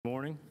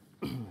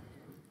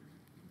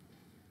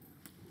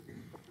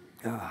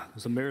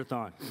It's a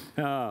marathon.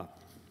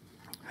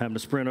 Having to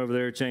sprint over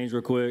there, change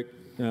real quick.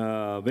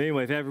 But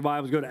anyway, if you have your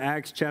Bibles, go to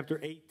Acts chapter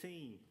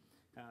 18.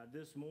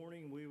 This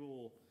morning we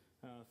will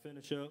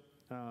finish up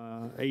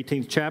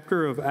 18th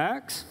chapter of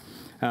Acts.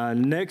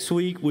 Next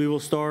week we will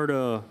start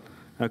a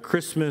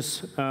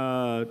Christmas,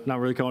 not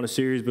really calling it a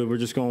series, but we're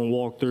just going to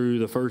walk through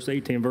the first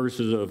 18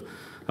 verses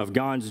of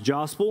John's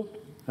Gospel.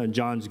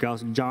 John's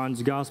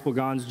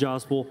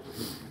Gospel.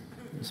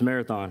 It's a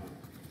marathon.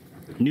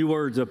 New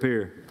words up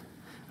here.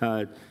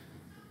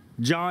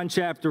 John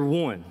chapter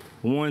 1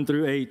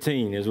 through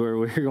 18 is where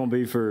we're going to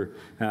be for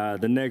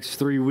the next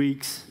 3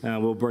 weeks.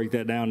 We'll break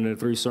that down into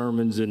 3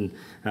 sermons, and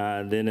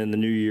then in the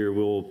new year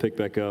we'll pick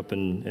back up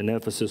in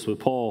Ephesus with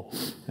Paul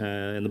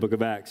in the book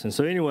of Acts. And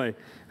so anyway,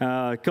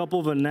 a couple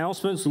of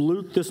announcements.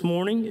 Luke this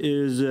morning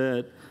is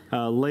at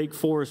Lake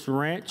Forest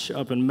Ranch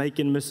up in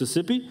Macon,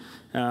 Mississippi,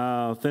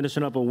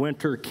 finishing up a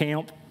winter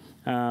camp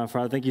for,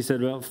 I think he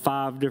said, about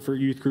 5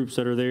 different youth groups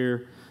that are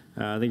there.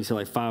 I think he said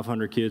like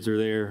 500 kids are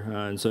there.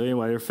 And so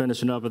anyway, they're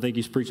finishing up. I think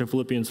he's preaching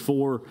Philippians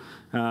 4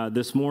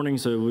 this morning,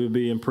 so we'll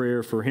be in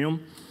prayer for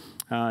him.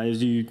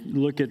 As you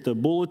look at the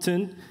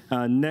bulletin,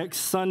 next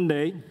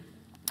Sunday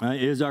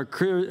is our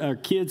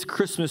kids'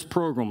 Christmas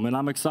program, and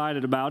I'm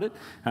excited about it.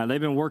 They've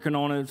been working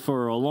on it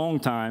for a long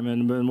time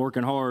and been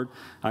working hard.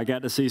 I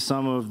got to see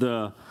some of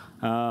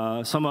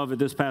it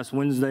this past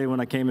Wednesday when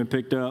I came and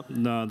picked up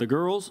the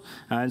girls.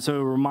 And so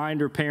a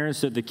reminder,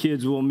 parents, that the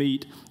kids will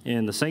meet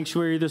in the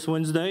sanctuary this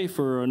Wednesday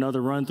for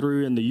another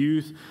run-through, and the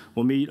youth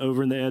will meet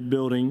over in the Ed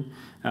building.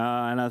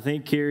 And I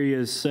think Carrie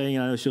is saying,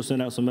 I know she'll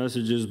send out some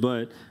messages,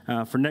 but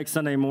for next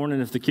Sunday morning,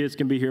 if the kids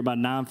can be here by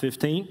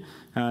 9:15,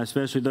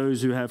 especially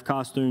those who have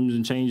costumes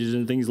and changes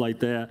and things like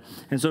that.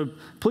 And so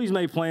please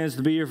make plans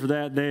to be here for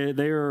that.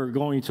 They are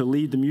going to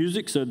lead the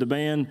music, so the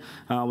band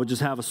will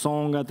just have a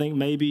song, I think,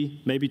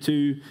 maybe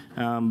 2,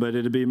 but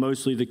it'll be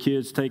mostly the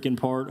kids taking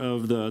part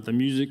of the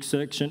music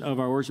section of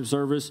our worship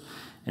service.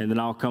 And then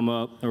I'll come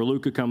up, or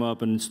Luke will come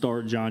up and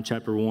start John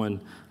chapter 1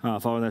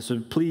 following that.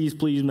 So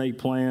please make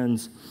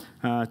plans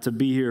to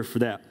be here for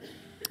that.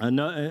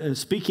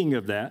 Speaking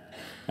of that,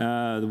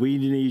 we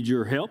need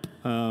your help.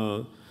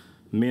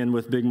 Men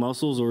with big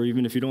muscles, or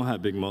even if you don't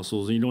have big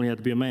muscles, you don't have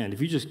to be a man.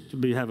 If you just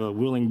have a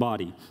willing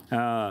body.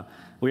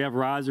 We have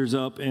risers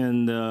up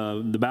in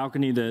the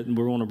balcony that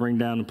we're going to bring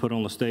down and put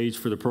on the stage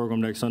for the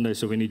program next Sunday,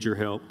 so we need your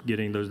help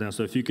getting those down.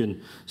 So if you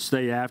can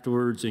stay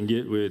afterwards and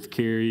get with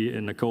Carrie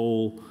and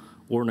Nicole,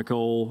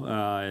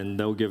 and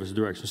they'll give us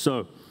direction.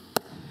 So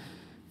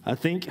I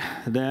think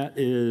that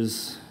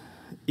is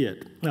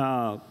it.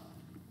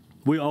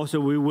 We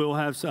will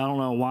have, I don't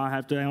know why I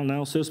have to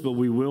announce this, but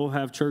we will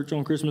have church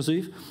on Christmas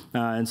Eve.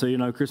 And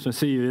so,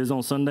 Christmas Eve is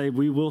on Sunday.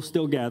 We will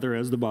still gather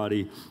as the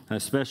body,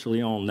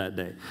 especially on that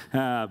day.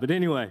 But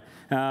anyway,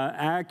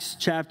 Acts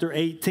chapter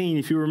 18,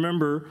 if you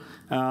remember,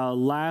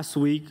 last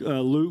week,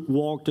 Luke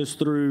walked us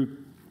through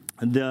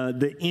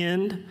the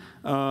end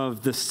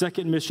of the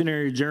second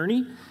missionary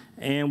journey.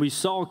 And we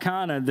saw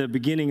kind of the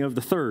beginning of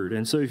the third.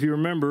 And so if you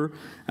remember,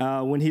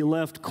 when he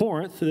left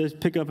Corinth, let's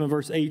pick up in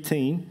verse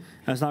 18.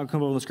 That's not going to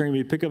come up on the screen, but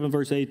you pick up in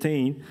verse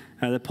 18,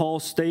 that Paul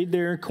stayed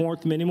there in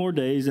Corinth many more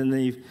days, and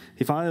he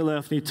finally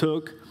left, and he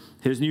took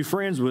his new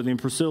friends with him,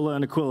 Priscilla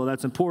and Aquila.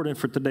 That's important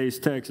for today's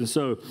text. And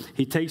so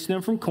he takes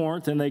them from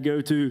Corinth, and they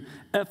go to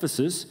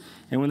Ephesus.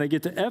 And when they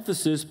get to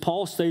Ephesus,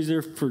 Paul stays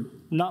there for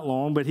not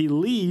long, but he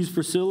leaves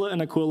Priscilla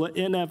and Aquila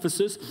in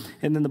Ephesus.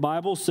 And then the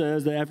Bible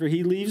says that after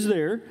he leaves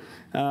there,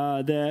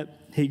 that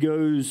he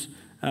goes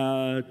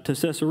to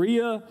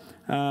Caesarea,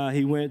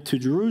 he went to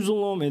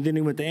Jerusalem, and then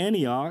he went to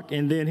Antioch.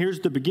 And then here's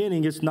the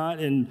beginning. It's not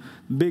in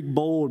big,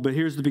 bold, but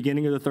here's the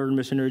beginning of the third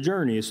missionary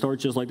journey. It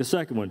starts just like the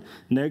second one.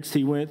 Next,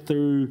 he went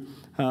through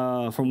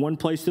from one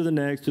place to the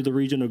next to the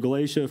region of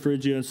Galatia,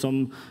 Phrygia, and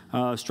some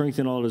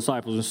strengthened all the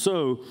disciples. And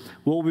so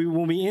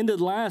when we ended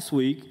last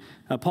week,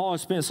 Paul had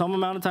spent some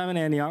amount of time in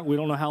Antioch. We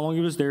don't know how long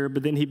he was there,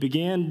 but then he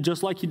began,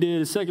 just like he did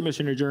his second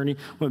missionary journey,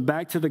 went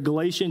back to the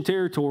Galatian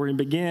territory and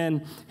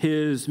began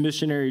his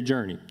missionary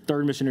journey,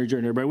 third missionary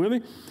journey. Everybody with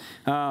me?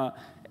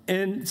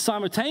 And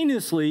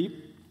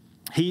simultaneously,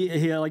 he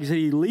like I said,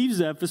 he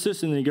leaves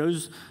Ephesus and then he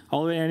goes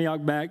all the way to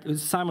Antioch back.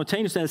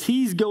 Simultaneously, as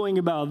he's going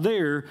about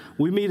there,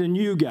 we meet a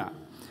new guy.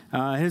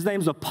 His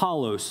name's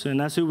Apollos, and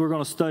that's who we're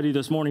going to study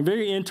this morning.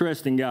 Very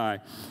interesting guy,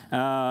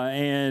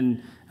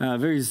 and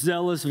very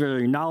zealous,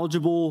 very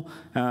knowledgeable.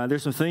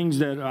 There's some things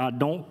that I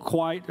don't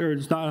quite, or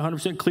it's not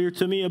 100% clear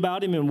to me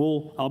about him, and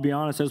I'll be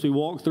honest as we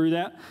walk through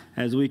that,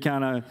 as we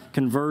kind of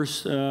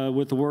converse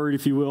with the word,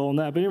 if you will, on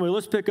that. But anyway,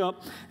 let's pick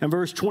up in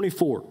verse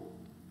 24.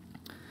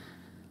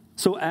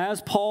 So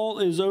as Paul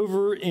is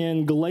over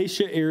in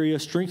Galatia area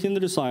strengthening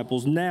the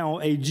disciples, now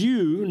a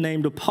Jew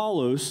named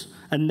Apollos,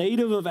 a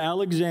native of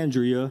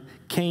Alexandria,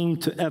 came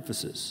to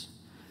Ephesus.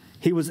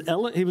 He was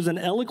an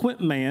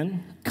eloquent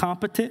man,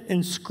 competent in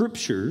the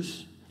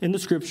scriptures.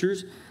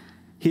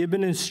 He had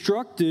been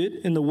instructed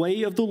in the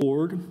way of the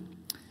Lord,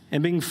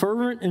 and being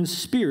fervent in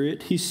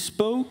spirit, he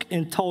spoke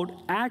and taught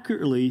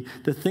accurately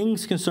the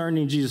things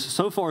concerning Jesus.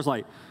 So far, it's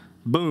like,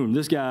 boom,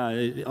 this guy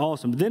is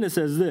awesome. But then it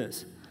says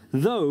this.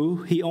 though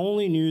he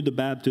only knew the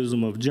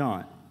baptism of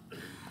John.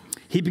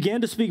 He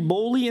began to speak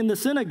boldly in the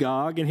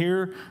synagogue, and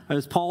here,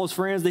 as Paul's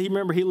friends, that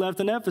he left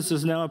in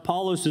Ephesus, now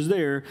Apollos is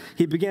there.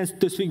 He began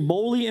to speak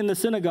boldly in the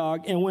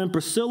synagogue, and when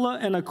Priscilla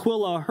and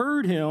Aquila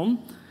heard him,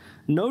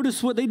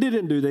 notice what they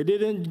didn't do. They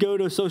didn't go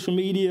to social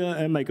media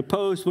and make a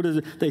post. What is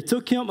it? They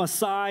took him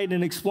aside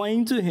and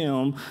explained to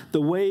him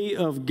the way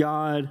of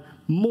God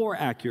more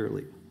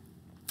accurately.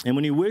 And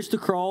when he wished to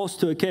cross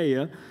to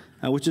Achaia,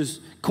 which is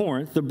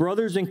Corinth, the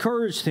brothers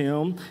encouraged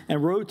him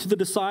and wrote to the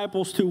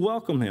disciples to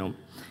welcome him.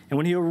 And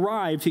when he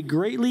arrived, he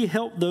greatly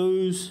helped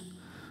those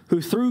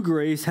who through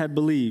grace had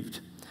believed,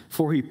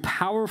 for he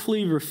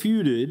powerfully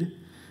refuted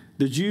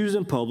the Jews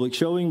in public,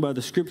 showing by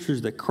the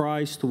scriptures that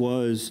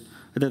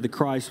the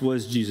Christ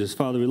was Jesus.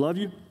 Father, we love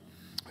you.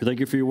 We thank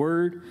you for your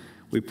word.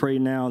 We pray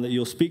now that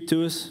you'll speak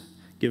to us,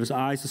 give us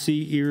eyes to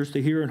see, ears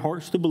to hear, and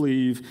hearts to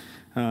believe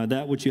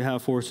that which you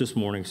have for us this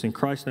morning. So in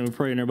Christ's name we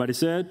pray, and everybody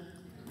said,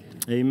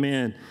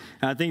 Amen.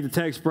 I think the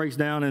text breaks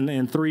down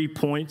in 3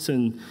 points,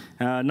 and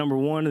number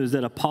one is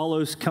that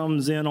Apollos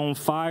comes in on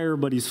fire,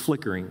 but he's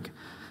flickering.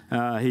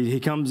 He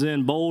comes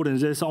in bold,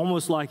 and it's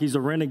almost like he's a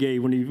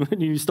renegade when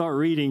you start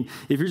reading.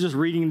 If you're just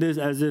reading this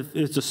as if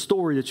it's a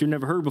story that you've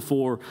never heard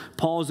before,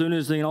 Paul's doing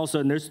his thing, and all of a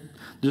sudden there's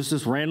just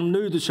this random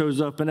dude that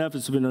shows up in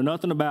Ephesus we know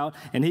nothing about,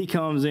 and he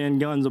comes in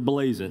guns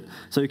a-blazing.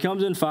 So he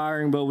comes in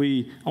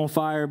on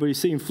fire, but you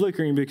see him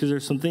flickering because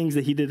there's some things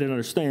that he didn't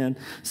understand.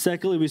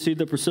 Secondly, we see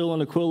that Priscilla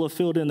and Aquila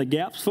filled in the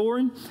gaps for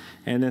him.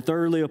 And then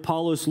thirdly,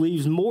 Apollos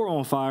leaves more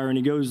on fire, and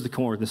he goes to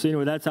Corinth. And so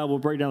anyway, that's how we'll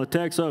break down the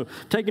text. So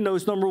taking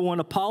notes, number one,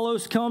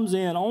 Apollos comes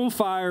in on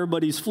fire,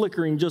 but he's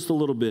flickering just a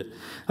little bit.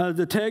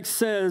 The text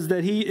says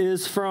that he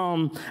is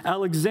from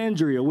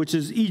Alexandria, which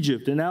is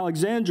Egypt. And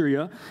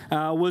Alexandria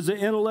was an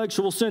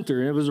intellectual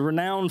center. It was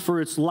renowned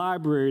for its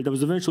library that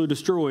was eventually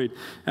destroyed.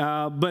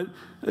 But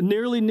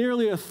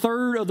nearly a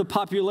third of the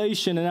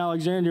population in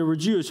Alexandria were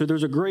Jewish. So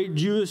there's a great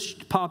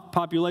Jewish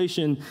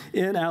population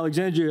in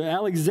Alexandria.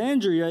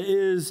 Alexandria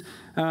is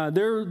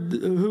they're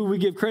who we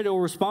give credit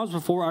or responsible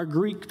for our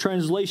Greek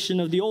translation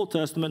of the Old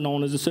Testament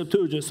known as the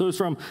Septuagint. So it's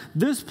from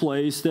this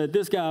place that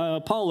this guy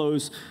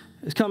Apollos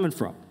is coming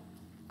from.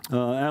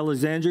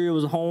 Alexandria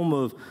was a home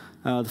of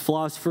the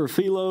philosopher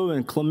Philo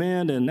and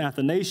Clement and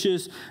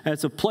Athanasius.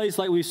 It's a place,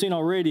 like we've seen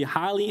already,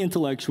 highly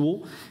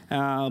intellectual,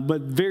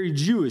 but very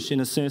Jewish in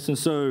a sense. And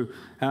so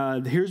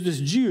here's this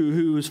Jew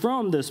who is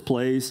from this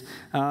place.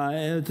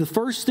 The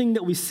first thing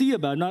that we see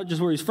about, not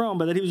just where he's from,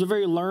 but that he was a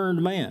very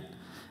learned man.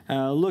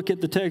 Look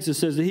at the text. It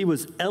says that he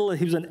was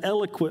an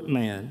eloquent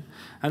man.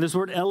 And this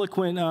word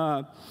eloquent,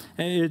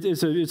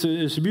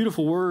 it's a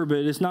beautiful word, but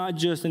it's not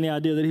just in the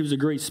idea that he was a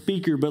great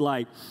speaker, but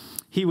like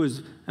he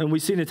was, and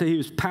we've seen it that he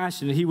was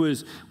passionate. He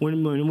was,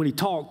 when he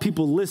talked,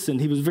 people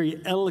listened. He was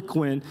very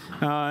eloquent.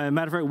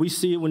 Matter of fact, we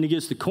see it when he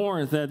gets to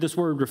Corinth that this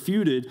word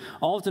refuted,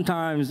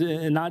 oftentimes,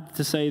 and not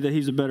to say that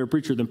he's a better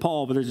preacher than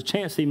Paul, but there's a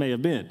chance he may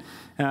have been.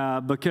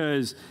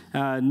 Because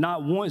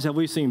not once have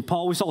we seen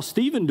Paul, we saw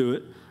Stephen do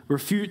it,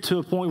 refute to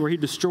a point where he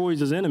destroys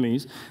his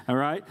enemies, all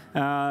right?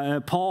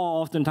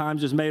 Paul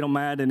oftentimes just made them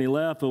mad and he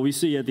left, but we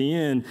see at the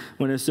end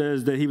when it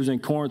says that he was in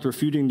Corinth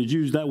refuting the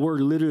Jews, that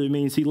word literally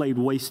means he laid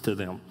waste to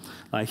them.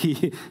 Like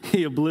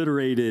he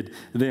obliterated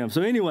them.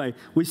 So anyway,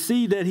 we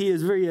see that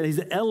he's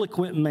an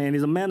eloquent man.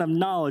 He's a man of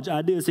knowledge,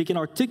 ideas he can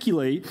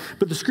articulate,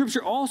 but the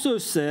scripture also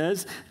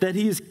says that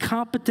he is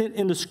competent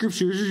in the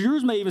scriptures.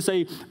 Yours may even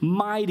say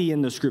mighty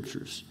in the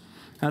scriptures.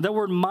 Now, that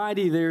word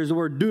mighty there is the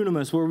word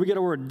dunamis, where we get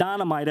a word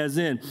dynamite, as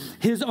in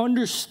his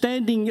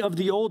understanding of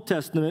the Old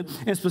Testament,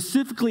 and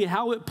specifically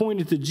how it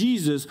pointed to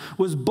Jesus,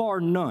 was bar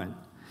none.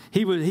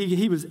 He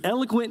was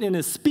eloquent in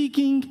his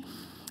speaking,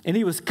 and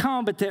he was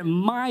competent,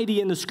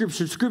 mighty in the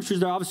scriptures.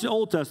 Scriptures are obviously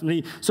Old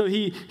Testament.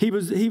 He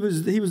was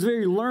a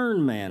very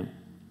learned man.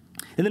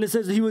 And then it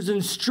says that he was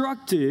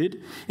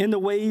instructed in the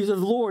ways of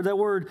the Lord. That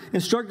word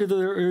instructed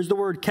there is the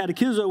word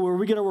catechizo, where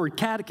we get our word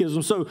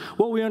catechism. So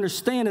what we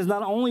understand is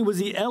not only was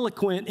he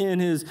eloquent in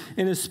his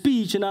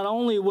speech, and not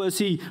only was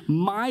he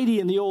mighty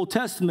in the Old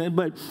Testament,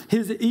 but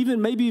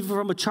even maybe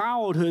from a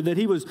childhood that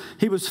he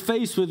was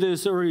faced with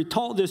this, or he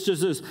taught this.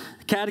 Just this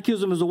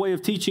catechism is a way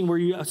of teaching where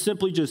you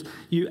simply just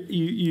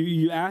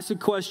you ask a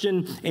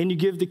question and you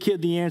give the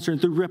kid the answer, and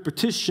through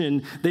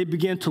repetition they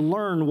begin to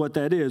learn what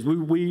that is.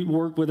 We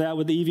work with that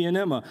with Evie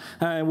and Emma,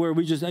 where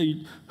we just,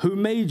 who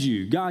made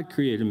you? God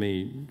created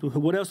me.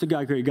 What else did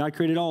God create? God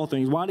created all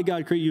things. Why did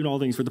God create you in all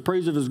things? For the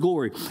praise of his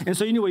glory. And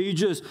so anyway, you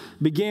just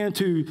began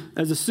to,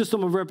 as a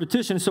system of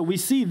repetition. So we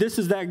see this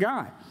is that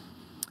guy.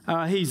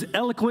 He's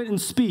eloquent in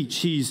speech.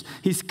 He's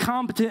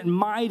competent and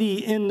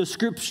mighty in the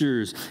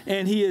scriptures.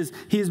 And he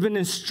has been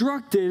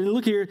instructed, and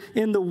look here,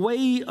 in the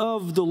way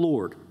of the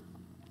Lord.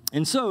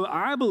 And so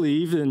I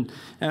believe, and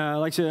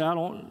like I said,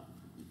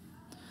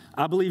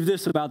 I believe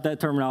this about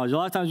that terminology. A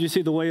lot of times you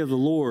see the way of the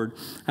Lord.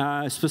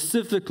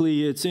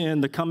 Specifically, it's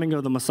in the coming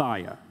of the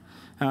Messiah.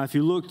 If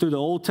you look through the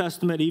Old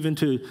Testament, even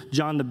to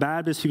John the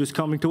Baptist, he was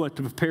coming to what?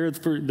 To prepare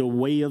for the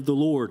way of the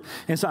Lord.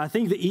 And so I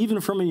think that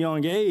even from a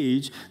young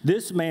age,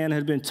 this man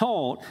had been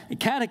taught and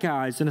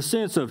catechized in a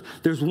sense of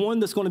there's one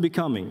that's going to be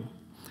coming.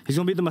 He's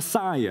going to be the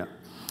Messiah.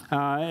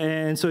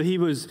 And so he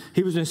was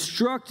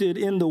instructed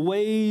in the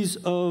ways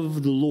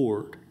of the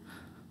Lord.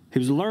 He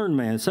was a learned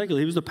man.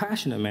 Secondly, he was a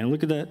passionate man.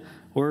 Look at that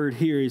word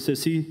here. He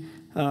says,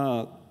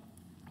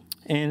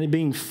 and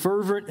being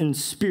fervent in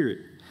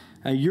spirit.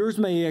 Yours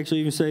may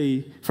actually even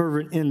say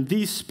fervent in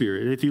the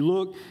spirit. If you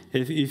look,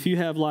 if you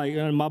have like,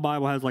 my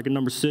Bible has like a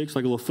number 6,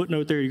 like a little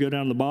footnote there, you go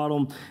down to the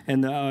bottom,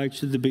 and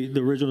the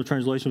original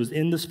translation was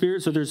in the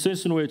spirit. So there's a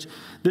sense in which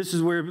this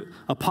is where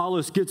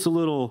Apollos gets a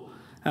little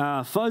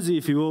fuzzy,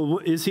 if you will.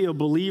 Is he a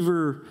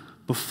believer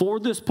before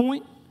this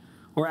point?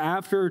 Or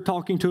after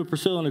talking to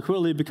Priscilla and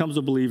Aquila, he becomes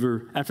a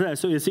believer after that?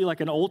 So is he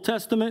like an Old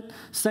Testament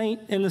saint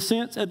in the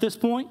sense at this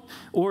point?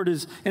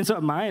 And so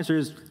my answer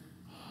is,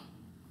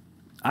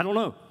 I don't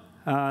know.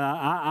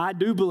 I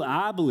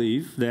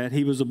believe that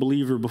he was a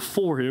believer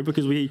before here,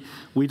 because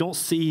we don't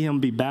see him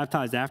be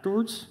baptized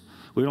afterwards.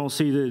 We don't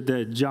see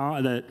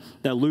that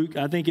Luke,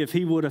 I think if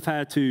he would have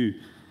had to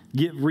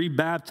get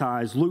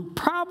rebaptized, Luke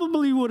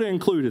probably would have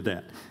included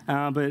that.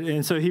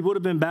 And so he would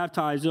have been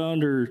baptized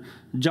under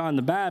John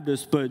the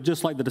Baptist, but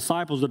just like the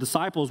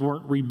disciples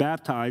weren't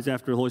rebaptized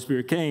after the Holy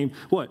Spirit came.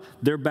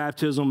 Their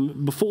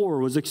baptism before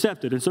was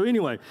accepted. And so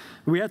anyway,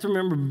 we have to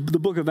remember the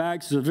book of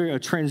Acts is a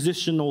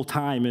transitional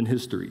time in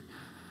history.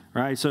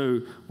 Right,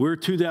 so we're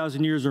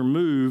 2,000 years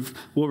removed.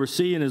 What we're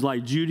seeing is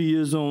like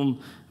Judaism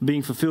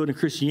being fulfilled in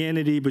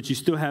Christianity, but you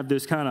still have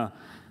this kind of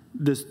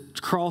this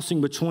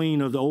crossing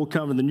between of the old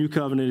covenant and the new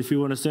covenant, if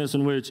you want, a sense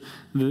in which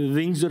the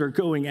things that are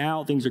going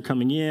out, things are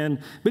coming in.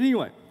 But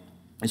anyway,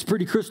 it's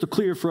pretty crystal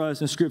clear for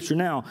us in Scripture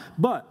now.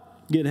 But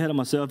getting ahead of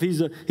myself,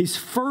 he's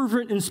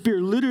fervent in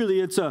spirit. Literally,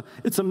 it's a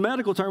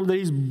medical term that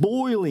he's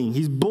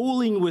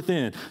boiling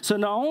within. So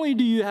not only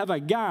do you have a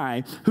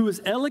guy who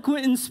is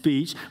eloquent in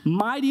speech,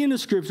 mighty in the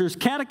Scriptures,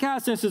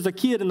 catechized since as a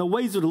kid in the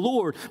ways of the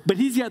Lord, but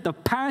he's got the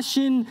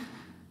passion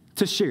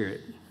to share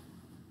it.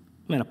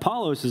 Man,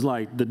 Apollos is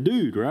like the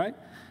dude, right?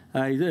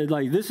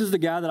 Like this is the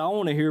guy that I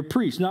want to hear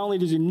preach. Not only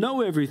does he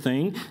know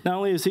everything, not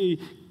only is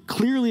he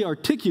clearly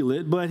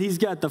articulate, but he's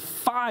got the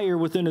fire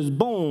within his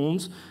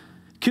bones.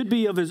 Could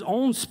be of his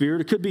own spirit,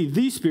 it could be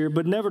the Spirit,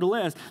 but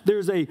nevertheless,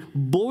 there's a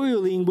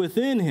boiling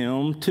within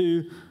him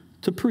to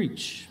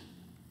preach.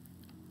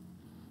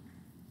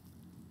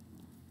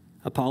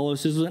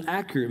 Apollos is an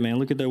accurate man.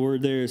 Look at that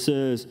word there. It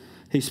says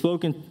he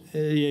spoke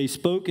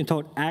and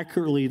taught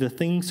accurately the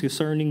things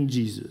concerning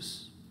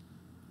Jesus.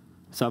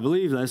 So I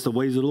believe that's the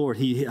ways of the Lord.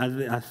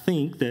 I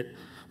think that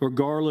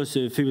regardless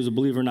if he was a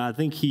believer or not, I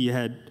think he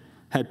had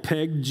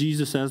pegged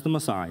Jesus as the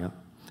Messiah.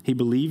 He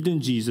believed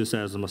in Jesus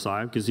as the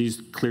Messiah because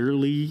he's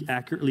clearly,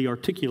 accurately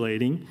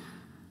articulating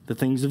the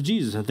things of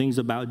Jesus and things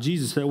about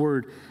Jesus. That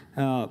word,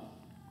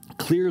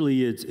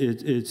 clearly,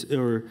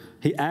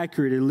 he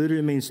accurate. It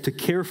literally means to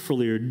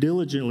carefully or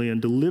diligently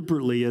and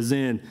deliberately, as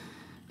in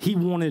he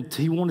wanted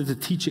to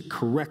teach it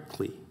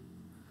correctly.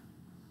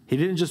 He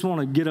didn't just want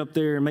to get up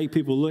there and make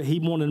people look. He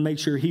wanted to make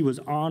sure he was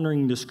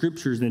honoring the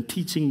Scriptures and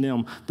teaching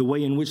them the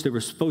way in which they were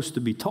supposed to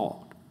be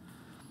taught.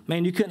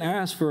 Man, you couldn't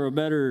ask for a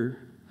better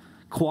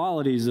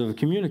qualities of a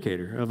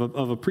communicator,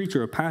 of a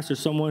preacher, a pastor,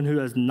 someone who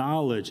has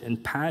knowledge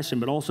and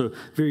passion, but also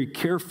very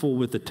careful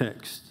with the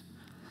text.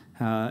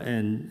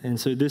 And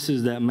so this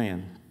is that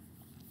man.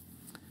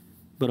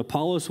 But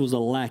Apollos was a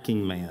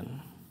lacking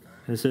man.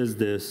 It says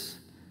this.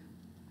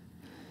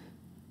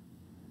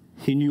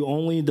 He knew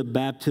only the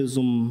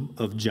baptism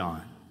of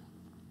John.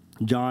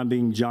 John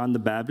being John the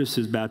Baptist,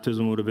 his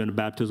baptism would have been a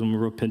baptism of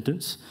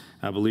repentance.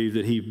 I believe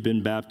that he'd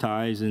been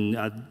baptized, and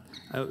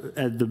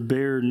at the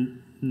bare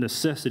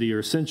necessity or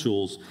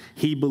essentials,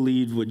 he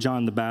believed what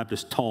John the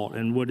Baptist taught.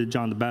 And what did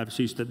John the Baptist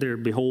teach? That there,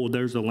 behold,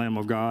 there's the Lamb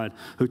of God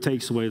who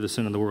takes away the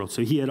sin of the world.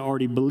 So he had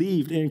already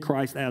believed in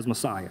Christ as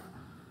Messiah.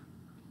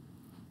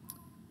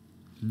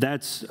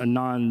 That's a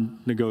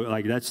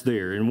non-negotiable, that's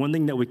there. And one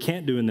thing that we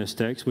can't do in this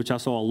text, which I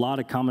saw a lot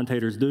of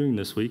commentators doing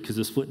this week because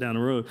it's split down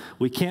the road,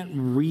 we can't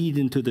read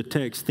into the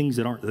text things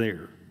that aren't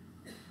there.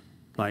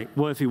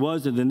 If he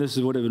wasn't, then this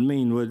is what it would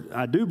mean. What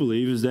I do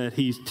believe is that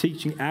he's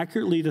teaching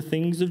accurately the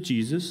things of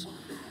Jesus,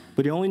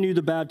 but he only knew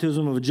the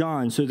baptism of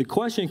John. So the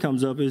question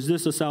comes up, is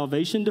this a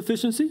salvation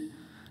deficiency?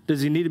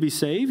 Does he need to be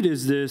saved?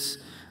 Is this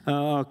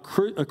a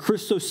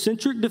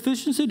Christocentric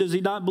deficiency? Does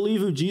he not believe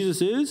who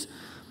Jesus is?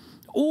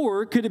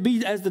 Or could it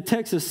be, as the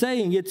text is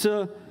saying, it's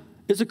a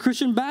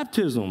Christian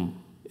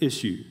baptism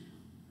issue?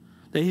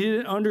 That he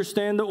didn't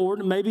understand the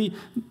order. Maybe,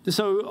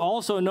 so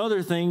also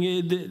another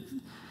thing,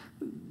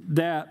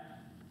 that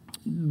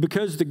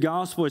because the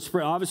gospel had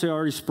spread, obviously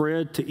already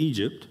spread to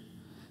Egypt,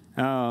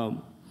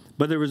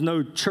 but there was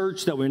no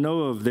church that we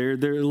know of there.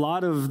 A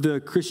lot of the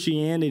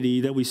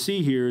Christianity that we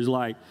see here is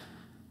like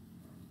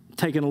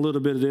taking a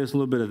little bit of this, a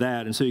little bit of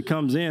that, and so he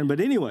comes in. But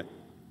anyway,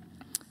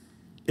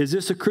 is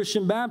this a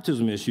Christian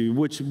baptism issue,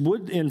 which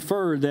would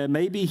infer that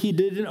maybe he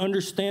didn't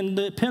understand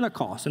the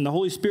Pentecost and the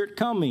Holy Spirit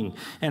coming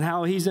and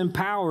how he's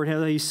empowered,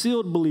 how he's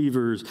sealed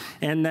believers,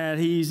 and that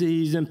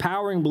he's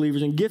empowering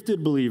believers and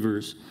gifted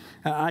believers.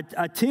 I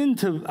tend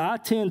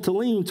to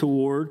lean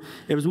toward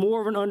it was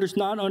more of an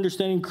not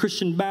understanding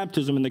Christian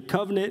baptism and the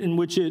covenant in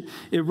which it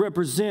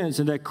represents,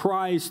 and that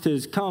Christ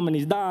has come and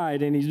he's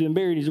died and he's been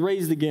buried and he's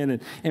raised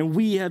again, and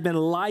we have been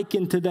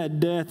likened to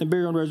that death and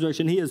burial and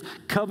resurrection. He has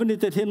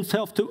covenanted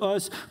himself to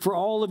us for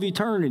all of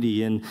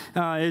eternity, and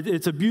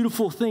it's a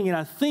beautiful thing. And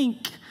I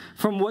think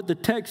from what the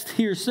text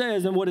here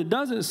says and what it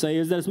doesn't say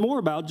is that it's more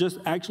about just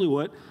actually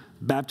what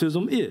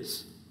baptism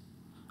is.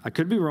 I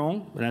could be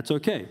wrong, but that's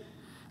okay.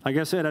 Like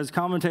I said, as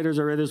commentators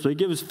I read this, they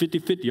give us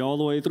 50-50 all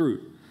the way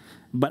through.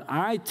 But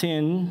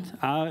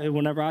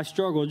whenever I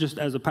struggle, just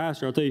as a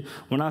pastor, I'll tell you,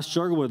 when I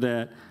struggle with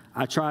that,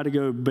 I try to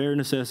go bare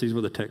necessities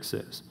what the text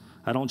says.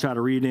 I don't try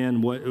to read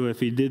in what if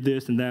he did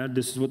this and that.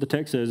 This is what the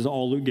text says. This is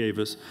all Luke gave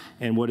us.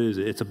 And what is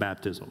it? It's a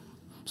baptism.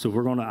 So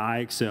I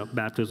accept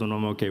baptism, and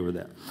I'm okay with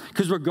that.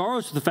 Because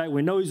regardless of the fact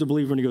we know he's a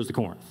believer when he goes to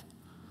Corinth.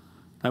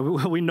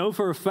 We know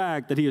for a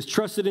fact that he is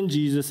trusted in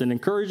Jesus and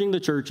encouraging the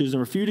churches and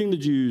refuting the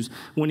Jews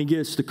when he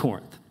gets to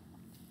Corinth.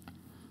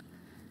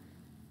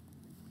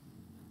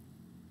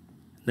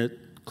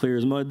 That clear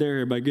as mud there.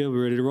 Everybody good? We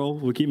ready to roll?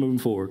 We'll keep moving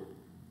forward.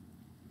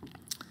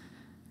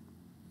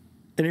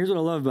 And here's what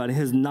I love about it.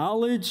 His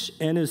knowledge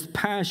and his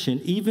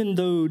passion, even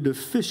though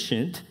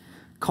deficient,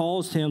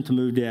 caused him to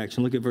move to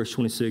action. Look at verse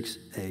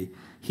 26a.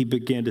 He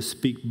began to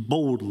speak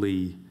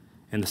boldly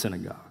in the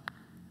synagogue.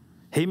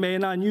 He may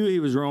not knew he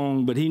was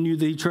wrong, but he knew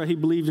that he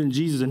believed in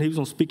Jesus, and he was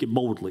going to speak it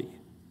boldly.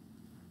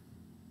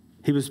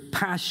 He was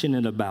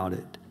passionate about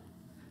it.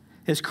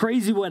 It's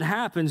crazy what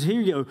happens.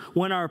 Here you go.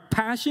 When our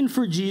passion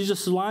for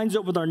Jesus lines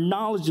up with our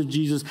knowledge of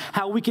Jesus,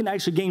 how we can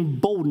actually gain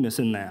boldness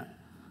in that.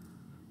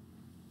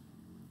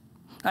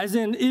 As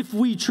in, if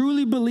we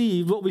truly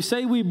believe what we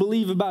say we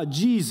believe about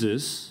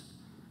Jesus,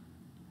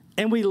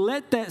 and we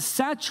let that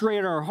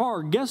saturate our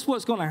heart, guess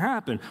what's going to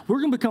happen? We're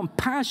going to become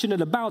passionate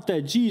about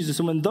that Jesus.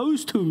 And when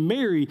those two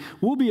marry,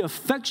 we'll be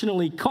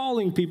affectionately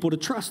calling people to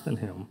trust in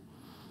him.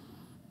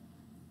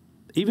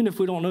 Even if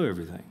we don't know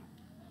everything.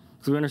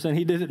 Because we understand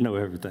he didn't know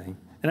everything.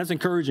 And that's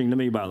encouraging to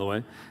me, by the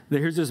way.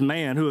 Here's this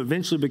man who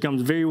eventually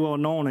becomes very well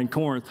known in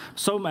Corinth.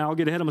 I'll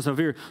get ahead of myself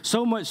here.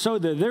 So much so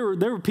that there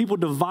were people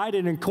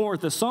divided in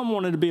Corinth that some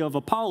wanted to be of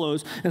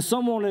Apollos and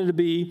some wanted to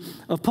be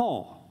of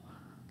Paul.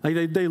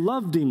 Like they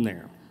loved him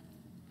there.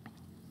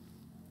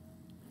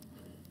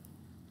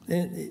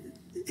 And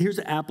here's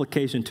the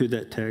application to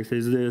that text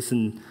is this,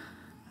 and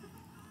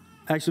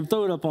actually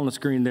throw it up on the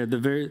screen there.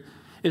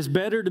 It's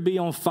better to be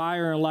on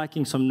fire and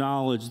lacking some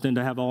knowledge than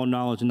to have all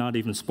knowledge and not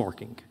even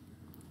sparking.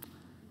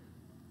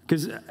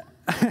 Because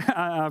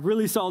I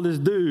really saw this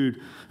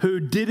dude who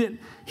didn't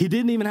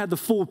even have the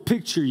full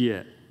picture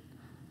yet.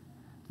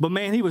 But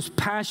man, he was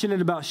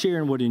passionate about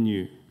sharing what he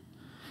knew.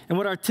 And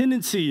what our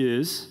tendency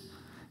is,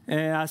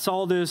 and I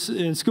saw this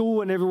in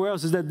school and everywhere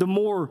else, is that the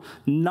more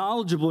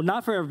knowledgeable,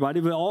 not for everybody,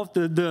 but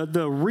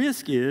the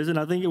risk is, and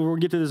I think we'll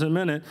get to this in a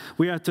minute,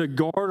 we have to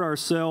guard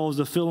ourselves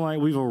of feeling like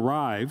we've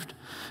arrived,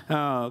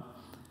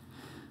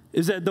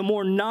 is that the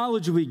more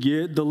knowledge we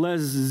get, the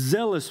less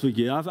zealous we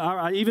get.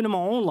 Even in my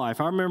own life,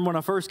 I remember when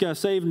I first got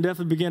saved and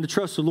definitely began to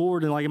trust the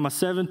Lord,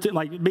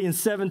 and being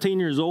 17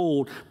 years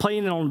old,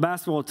 playing on a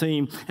basketball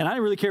team, and I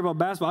didn't really care about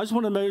basketball. I just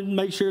wanted to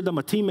make sure that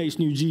my teammates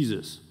knew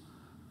Jesus.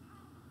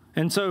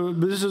 And so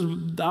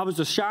I was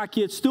a shy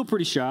kid, still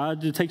pretty shy.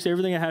 It takes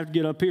everything I have to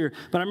get up here.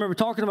 But I remember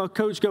talking to my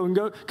coach,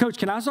 Coach,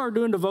 can I start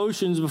doing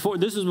devotions before?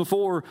 This is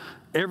before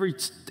every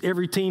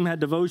team had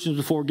devotions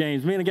before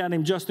games. Me and a guy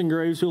named Justin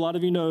Graves, who a lot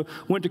of you know,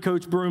 went to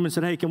Coach Broom and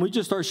said, hey, can we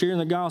just start sharing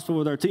the gospel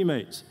with our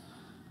teammates?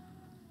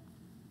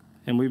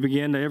 And we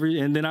began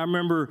and then I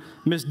remember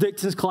Miss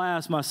Dixon's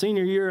class, my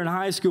senior year in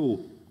high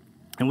school,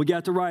 and we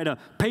got to write a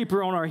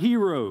paper on our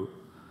hero.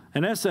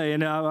 An essay,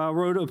 and I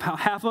wrote about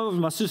half of it with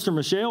my sister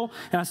Michelle,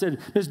 and I said,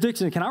 Miss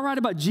Dixon, can I write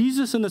about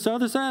Jesus on this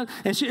other side?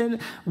 And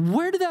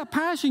where did that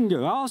passion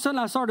go? All of a sudden,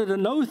 I started to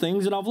know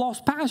things, and I've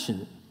lost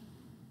passion.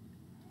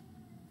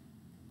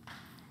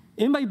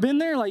 Anybody been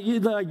there? Like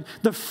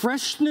the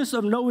freshness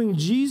of knowing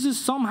Jesus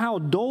somehow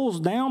dulls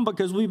down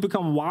because we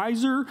become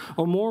wiser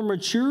or more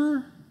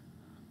mature?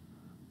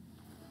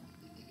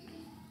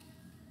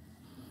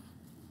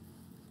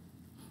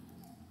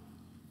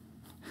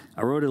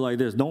 I wrote it like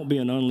this: don't be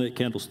an unlit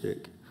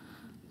candlestick.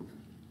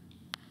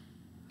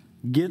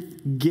 Get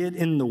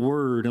in the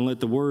Word and let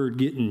the Word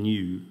get in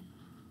you.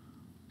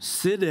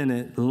 Sit in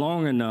it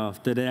long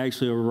enough that it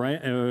actually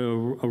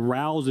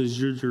arouses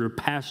your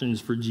passions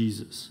for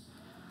Jesus.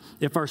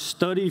 If our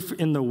study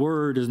in the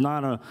Word is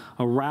not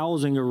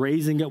arousing or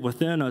raising up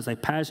within us a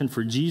passion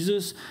for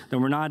Jesus,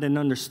 then we're not in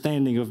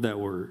understanding of that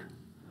Word,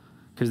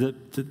 because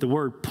the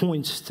Word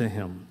points to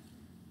Him.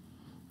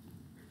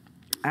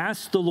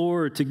 Ask the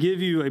Lord to give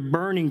you a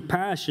burning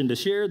passion to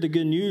share the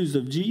good news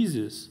of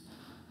Jesus.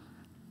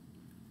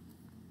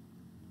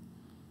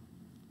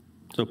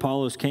 So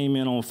Apollos came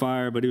in on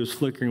fire, but he was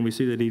flickering. We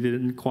see that he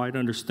didn't quite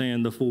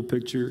understand the full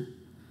picture.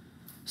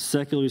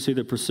 Secondly, we see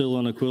that Priscilla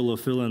and Aquila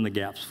fill in the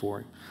gaps for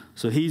him.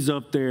 So he's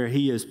up there.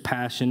 He is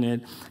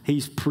passionate.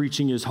 He's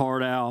preaching his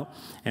heart out.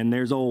 And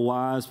there's old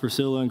wise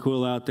Priscilla and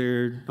Aquila out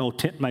there, old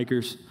tent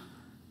makers.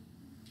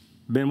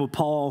 Been with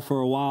Paul for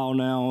a while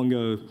now and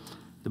go,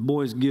 the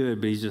boy's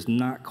good, but he's just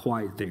not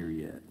quite there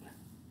yet.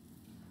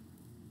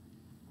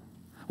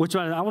 Which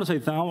I want to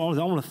say, I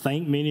want to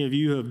thank many of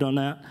you who have done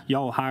that.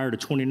 Y'all hired a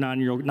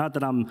 29-year-old. Not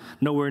that I'm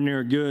nowhere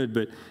near good,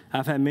 but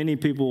I've had many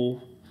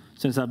people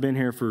since I've been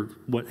here for,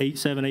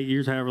 7, 8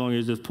 years, however long it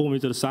is, just pull me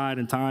to the side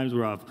in times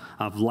where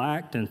I've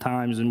lacked and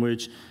times in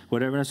which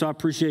whatever. And so I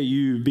appreciate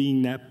you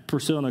being that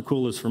Priscilla and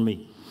Aquila for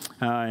me.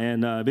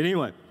 But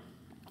anyway,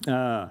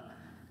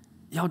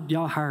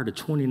 y'all hired a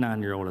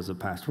 29-year-old as a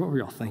pastor. What were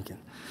y'all thinking?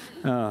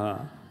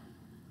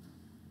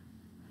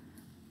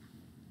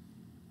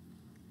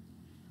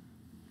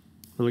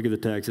 Look at the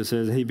text. It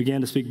says, he began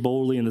to speak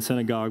boldly in the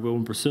synagogue, but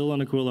when Priscilla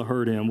and Aquila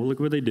heard him, well,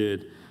 look what they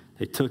did.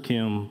 They took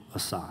him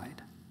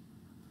aside.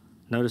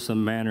 Notice the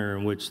manner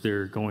in which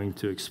they're going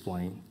to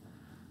explain.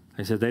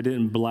 They said they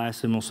didn't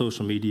blast him on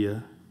social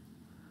media.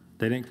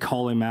 They didn't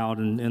call him out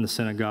in the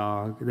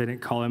synagogue. They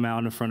didn't call him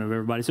out in front of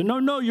everybody. They said,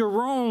 no, you're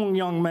wrong,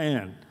 young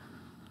man.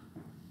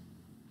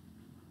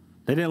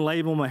 They didn't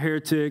label him a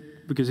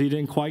heretic because he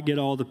didn't quite get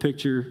all the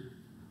picture.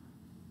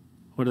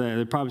 What did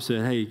they probably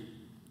said, hey,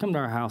 come to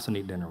our house and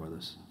eat dinner with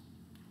us.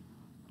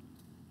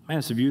 Man,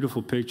 it's a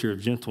beautiful picture of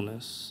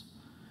gentleness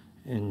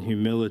and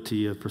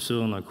humility of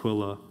Priscilla and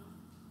Aquila,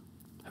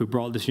 who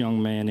brought this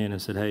young man in and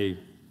said, hey,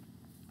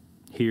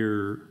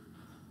 here,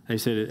 they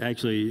said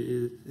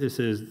it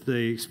says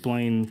they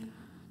explained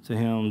to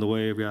him the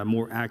way of God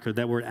more accurate.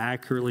 That word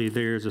accurately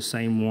there is the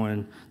same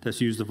one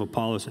that's used of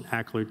Apollos, and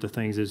accurate to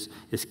things is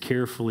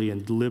carefully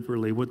and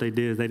deliberately. What they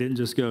did is they didn't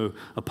just go,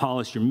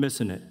 Apollos, you're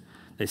missing it.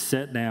 They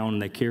sat down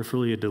and they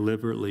carefully and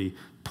deliberately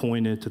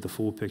pointed to the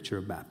full picture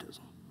of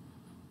baptism.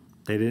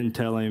 They didn't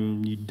tell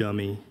him, you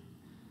dummy.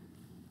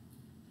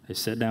 They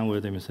sat down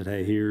with him and said,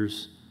 hey,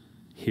 here's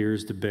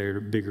the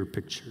bigger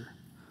picture,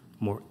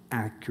 more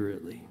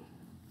accurately.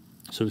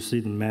 So we see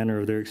the manner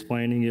of their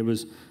explaining.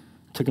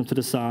 Took them to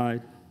the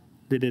side.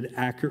 They did it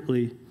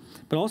accurately,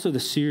 but also the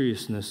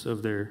seriousness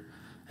of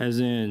as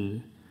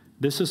in,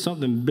 this is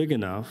something big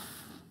enough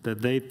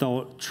that they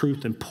thought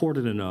truth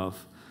important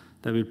enough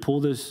that we'd pull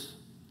this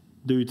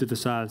dude to the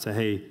side and say,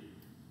 hey,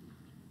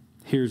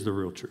 here's the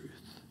real truth.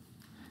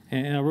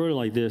 And I wrote it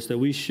like this, that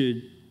we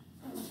should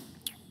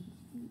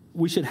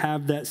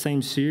have that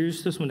same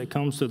seriousness when it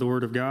comes to the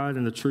Word of God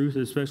and the truth,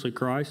 especially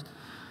Christ,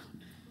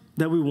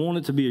 that we want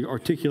it to be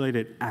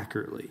articulated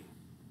accurately,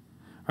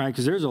 right?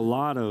 Because there's a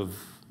lot of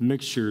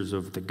mixtures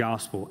of the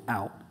gospel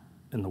out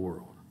in the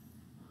world,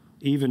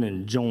 even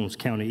in Jones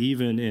County,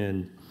 even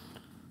in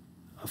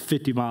a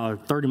 50-mile or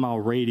 30-mile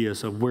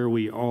radius of where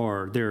we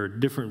are, there are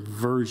different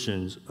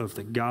versions of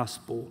the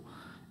gospel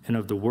and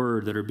of the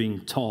word that are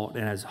being taught.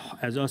 And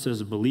as us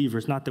as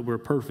believers, not that we're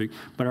perfect,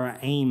 but our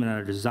aim and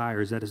our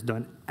desire is that it's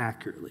done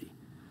accurately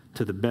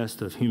to the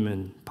best of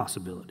human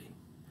possibility.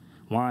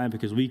 Why?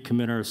 Because we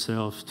commit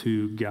ourselves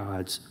to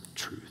God's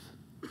truth.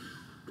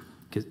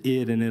 Because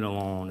it and it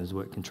alone is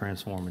what can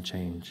transform and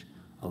change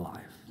a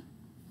life.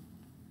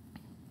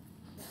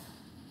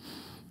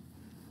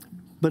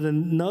 But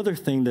another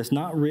thing that's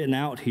not written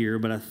out here,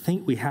 but I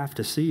think we have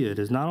to see it,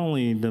 is not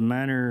only the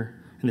manner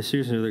and the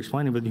seriousness of their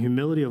explaining, but the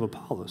humility of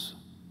Apollos.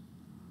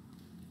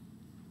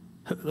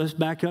 Let's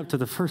back up to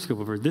the first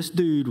couple of verses. This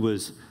dude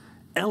was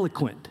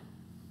eloquent.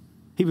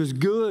 He was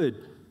good.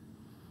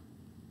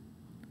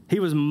 He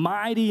was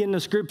mighty in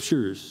the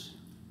scriptures.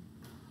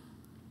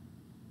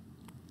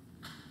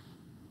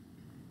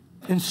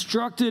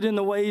 Instructed in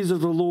the ways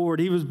of the Lord.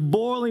 He was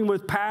boiling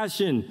with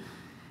passion.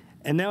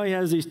 And now he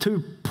has these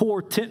two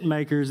poor tent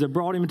makers that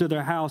brought him into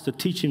their house to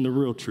teach him the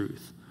real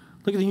truth.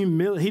 Look at the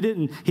humility.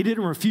 He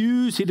didn't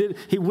refuse.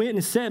 He went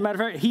and said,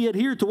 matter of fact, he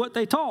adhered to what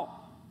they taught.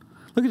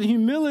 Look at the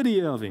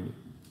humility of him.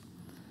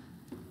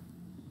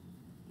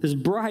 This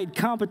bright,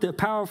 competent,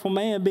 powerful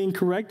man being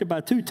corrected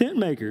by two tent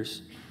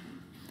makers.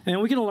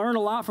 And we can learn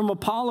a lot from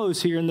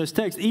Apollos here in this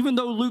text. Even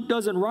though Luke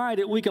doesn't write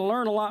it, we can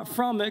learn a lot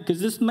from it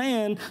because this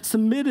man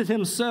submitted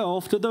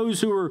himself to those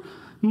who were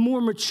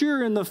more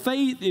mature in the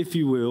faith, if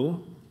you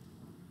will,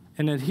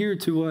 and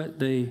adhered to what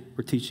they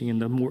were teaching in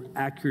the more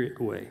accurate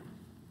way.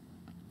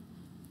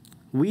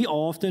 We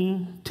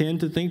often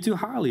tend to think too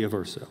highly of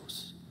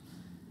ourselves.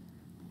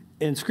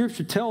 And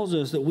Scripture tells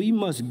us that we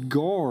must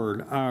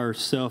guard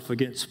ourselves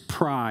against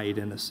pride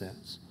in a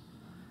sense.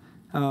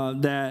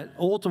 That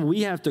ultimately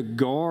we have to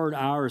guard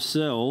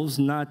ourselves,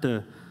 not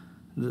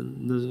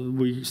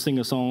we sing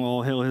a song,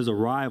 All Hail His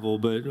Arrival,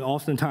 but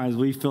oftentimes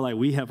we feel like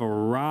we have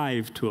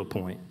arrived to a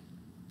point.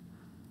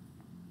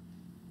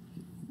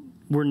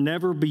 We're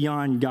never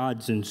beyond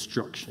God's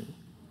instruction.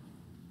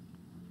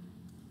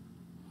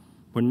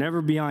 We're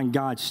never beyond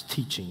God's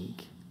teaching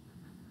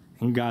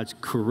and God's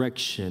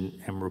correction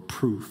and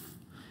reproof.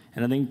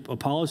 And I think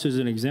Apollos is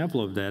an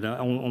example of that.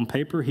 On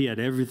paper, he had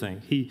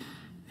everything.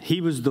 He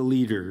was the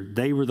leader.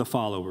 They were the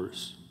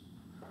followers.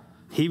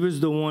 He was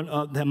the one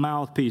up the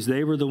mouthpiece.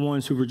 They were the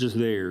ones who were just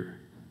there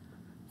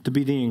to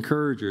be the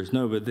encouragers.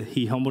 No, but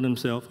he humbled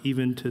himself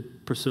even to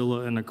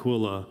Priscilla and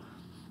Aquila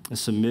and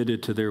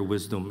submitted to their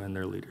wisdom and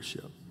their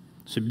leadership.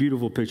 It's a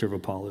beautiful picture of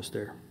Apollos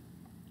there.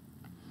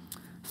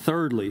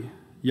 Thirdly,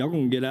 y'all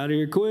gonna get out of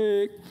here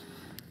quick.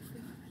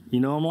 You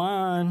know I'm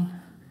lying.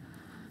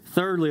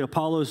 Thirdly,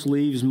 Apollos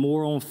leaves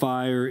more on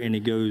fire and he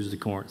goes to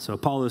Corinth. So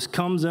Apollos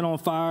comes in on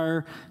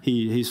fire.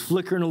 He's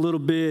flickering a little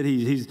bit.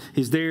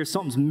 He's there.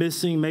 Something's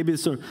missing. Maybe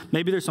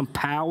there's some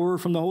power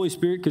from the Holy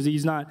Spirit because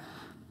he's not.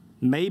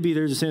 Maybe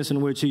there's a sense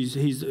in which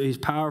he's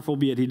powerful,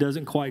 but yet he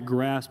doesn't quite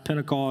grasp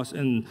Pentecost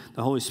and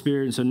the Holy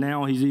Spirit. And so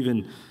now he's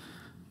even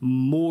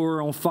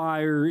more on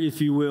fire,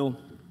 if you will.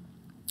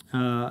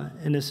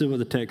 And this is what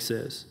the text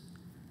says.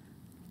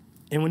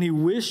 And when he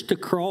wished to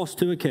cross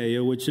to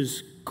Achaia, which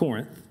is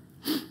Corinth,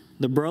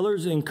 the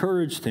brothers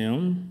encouraged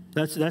him.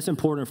 That's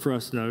important for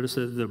us to notice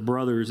that the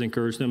brothers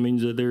encouraged him. It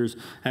means that there's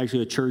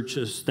actually a church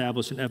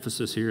established in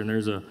Ephesus here, and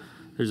there's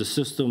a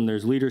system,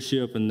 there's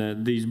leadership, and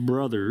that these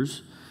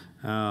brothers,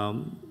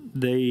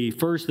 they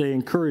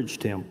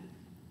encouraged him.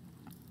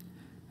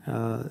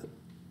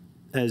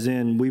 As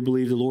in, we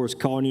believe the Lord is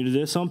calling you to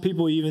this. Some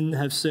people even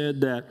have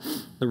said that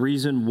the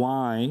reason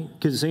why,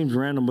 because it seems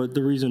random, but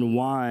the reason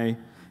why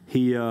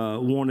he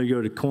wanted to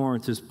go to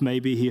Corinth is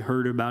maybe he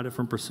heard about it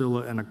from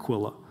Priscilla and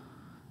Aquila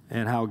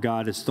and how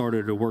God had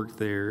started to work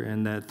there,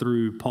 and that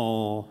through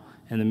Paul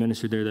and the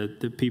ministry there that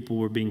the people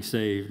were being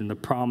saved, and the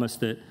promise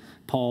that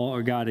Paul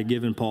or God had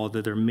given Paul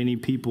that there are many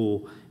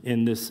people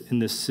in this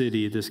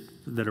city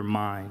that are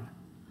mine.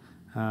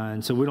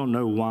 And so we don't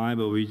know why,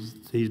 but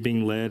he's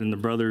being led, and the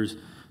brothers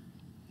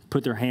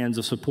put their hands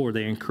of support.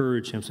 They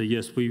encourage him. Say,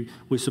 yes, we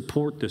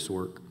support this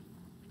work,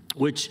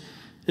 which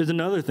is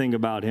another thing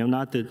about him.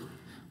 Not that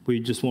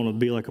we just want to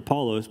be like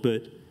Apollos,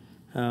 but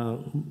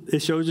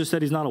it shows us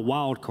that he's not a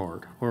wild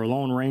card or a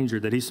lone ranger,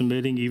 that he's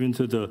submitting even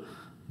to the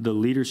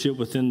leadership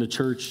within the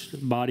church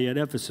body at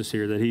Ephesus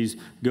here, that he's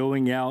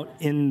going out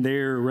in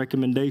their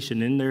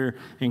recommendation, in their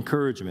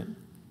encouragement.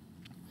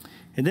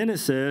 And then it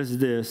says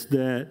this,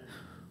 that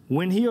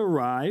when he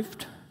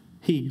arrived,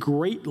 he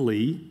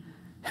greatly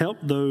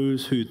helped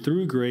those who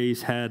through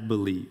grace had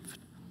believed.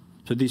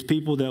 So these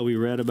people that we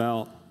read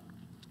about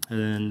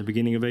in the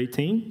beginning of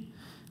 18,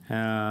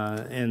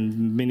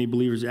 and many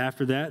believers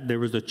after that, there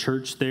was a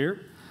church there.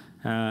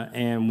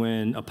 And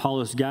when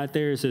Apollos got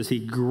there, it says he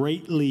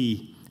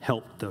greatly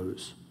helped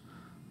those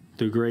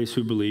through grace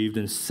who believed.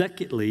 And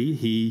secondly,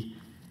 he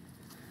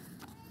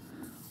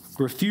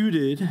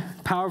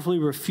powerfully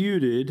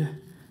refuted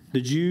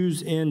the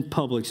Jews in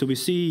public. So we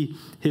see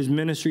his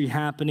ministry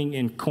happening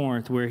in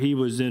Corinth, where he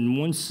was, in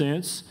one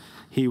sense,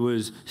 he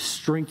was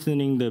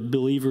strengthening the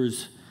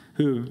believers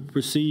who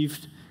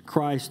received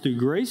Christ through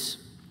grace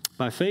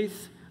by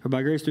faith, or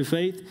by grace through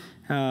faith.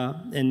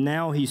 And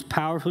now he's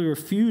powerfully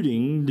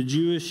refuting the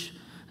Jews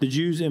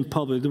in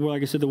public.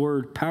 Like I said, the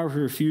word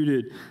powerfully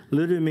refuted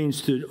literally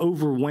means to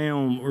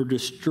overwhelm or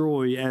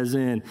destroy, as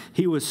in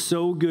he was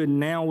so good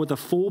now with a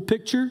full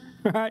picture,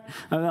 right?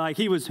 Like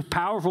he was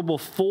powerful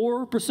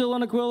before Priscilla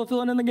and Aquila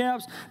filling in the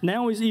gaps.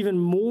 Now he's even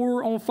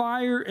more on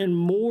fire and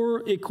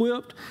more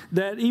equipped,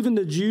 that even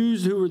the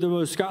Jews who were the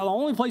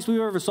only place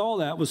we ever saw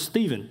that was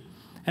Stephen.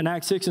 In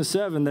Acts 6 and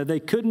 7, that they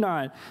could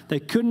not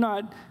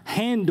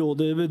handle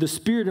the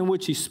spirit in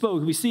which he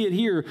spoke. We see it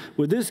here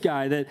with this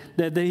guy,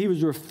 that he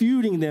was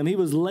refuting them. He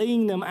was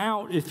laying them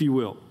out, if you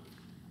will.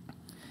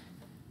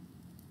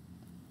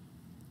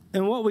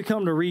 And what we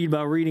come to read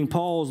by reading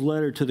Paul's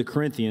letter to the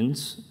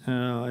Corinthians, and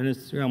I'm going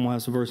to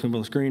have some verses on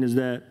the screen, is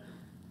that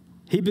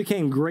he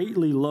became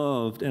greatly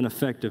loved and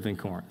effective in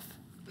Corinth.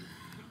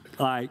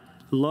 Like,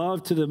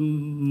 loved to the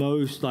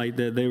most, like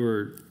that they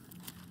were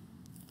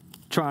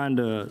trying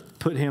to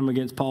put him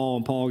against Paul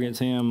and Paul against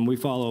him. We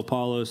follow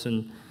Apollos,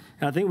 and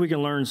I think we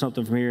can learn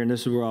something from here, and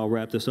this is where I'll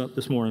wrap this up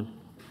this morning.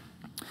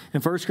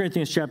 In 1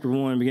 Corinthians chapter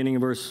 1, beginning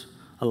in verse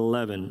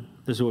 11,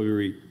 this is what we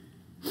read.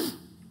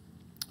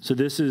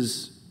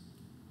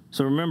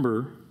 So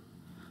remember,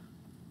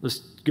 let's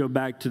go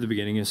back to the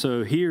beginning. And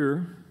so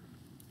here,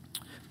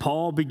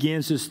 Paul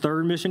begins his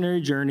third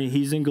missionary journey.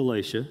 He's in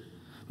Galatia.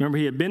 Remember,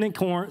 he had been in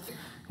Corinth,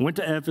 went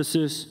to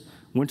Ephesus,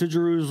 went to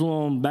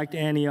Jerusalem, back to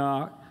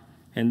Antioch,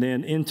 and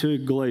then into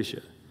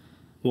Galatia.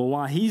 Well,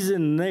 while he's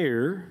in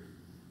there,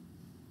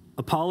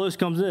 Apollos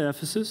comes to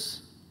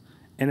Ephesus,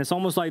 and it's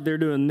almost like they're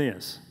doing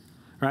this,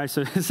 right?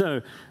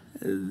 So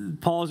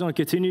Paul's going to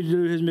continue to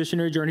do his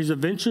missionary journey. He's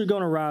eventually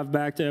going to arrive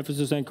back to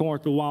Ephesus and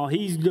Corinth, but while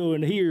he's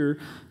going here,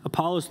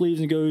 Apollos leaves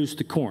and goes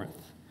to Corinth.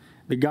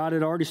 The God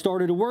had already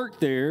started to work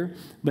there,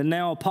 but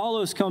now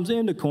Apollos comes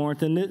into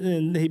Corinth,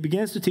 and he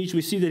begins to teach.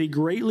 We see that he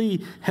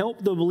greatly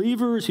helped the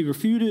believers. He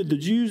refuted the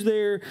Jews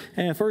there.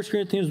 And 1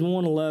 Corinthians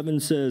 1:11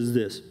 says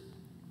this,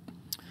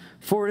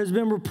 "For it has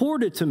been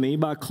reported to me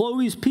by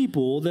Chloe's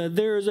people that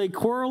there is a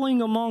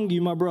quarreling among you,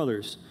 my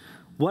brothers.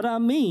 What I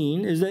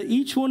mean is that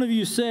each one of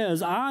you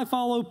says, I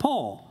follow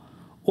Paul,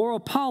 or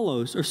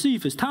Apollos or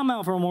Cephas. Time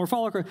out for a moment.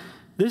 Follow Christ.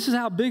 This is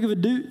how big of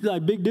a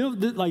big deal.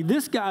 Like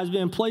this guy's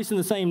been placed in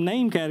the same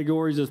name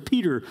categories as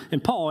Peter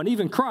and Paul and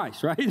even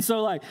Christ, right? And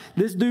so like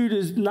this dude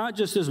is not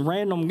just this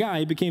random guy.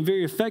 He became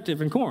very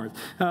effective in Corinth.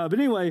 But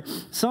anyway,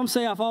 some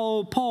say I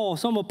follow Paul,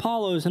 some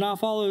Apollos,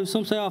 and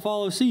some say I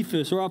follow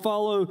Cephas or I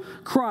follow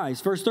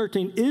Christ. Verse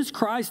 13, is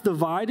Christ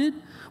divided?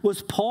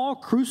 Was Paul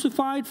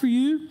crucified for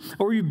you?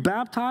 Or were you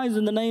baptized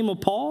in the name of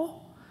Paul?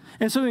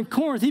 And so in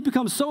Corinth, he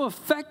becomes so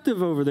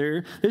effective over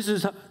there. This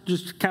is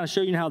just kind of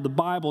show you how the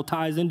Bible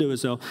ties into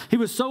itself. He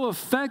was so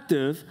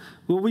effective,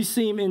 we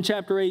see him in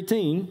chapter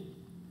 18,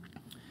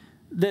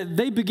 that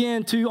they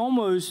began to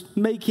almost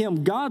make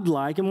him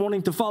godlike and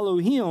wanting to follow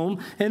him.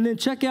 And then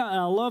check out, and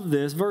I love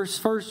this, 1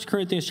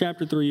 Corinthians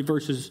chapter 3,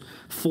 verses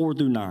 4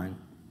 through 9.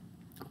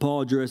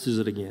 Paul addresses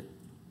it again.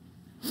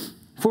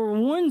 For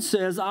one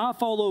says, I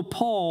follow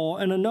Paul,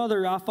 and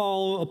another, I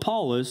follow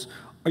Apollos.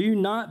 Are you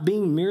not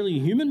being merely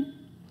human?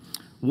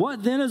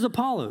 What then is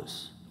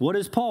Apollos? What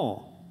is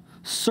Paul?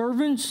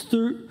 Servants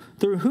through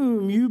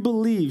whom you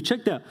believe.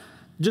 Check that.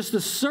 Just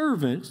the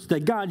servants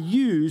that God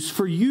used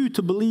for you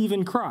to believe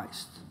in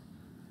Christ.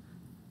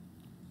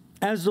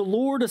 As the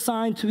Lord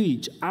assigned to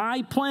each.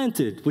 I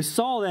planted. We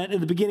saw that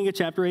in the beginning of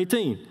chapter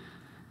 18.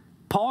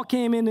 Paul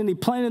came in and he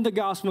planted the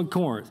gospel in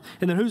Corinth.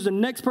 And then who's the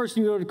next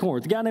person you go to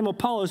Corinth? A guy named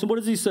Apollos. And what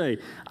does he say?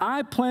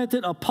 I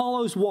planted,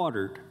 Apollos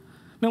watered.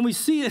 Now we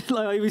see it,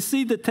 like we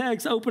see the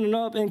text opening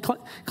up and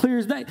clear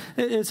as day.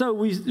 And so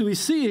we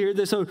see here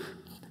that so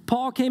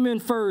Paul came in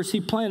first, he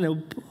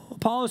planted.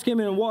 Apollos came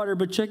in and watered,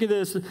 but check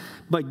this,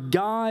 but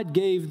God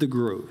gave the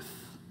growth.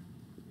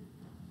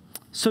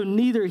 So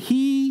neither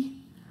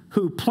he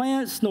who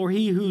plants nor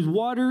he who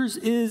waters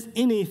is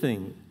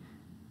anything,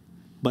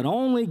 but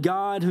only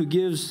God who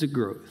gives the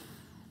growth.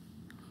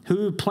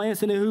 Who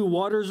plants and who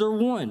waters are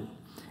one.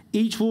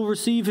 Each will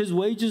receive his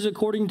wages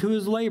according to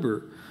his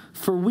labor.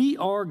 For we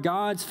are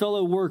God's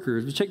fellow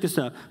workers. But check this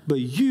out.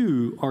 But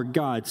you are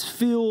God's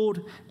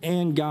field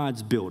and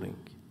God's building.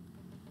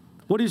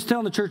 What he's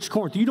telling the church of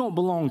Corinth, you don't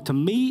belong to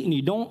me and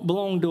you don't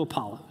belong to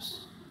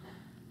Apollos.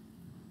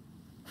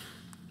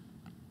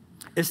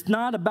 It's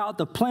not about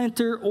the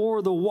planter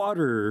or the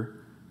waterer.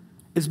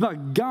 It's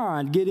about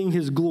God getting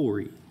his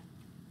glory.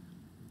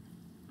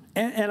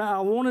 And I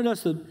wanted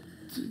us to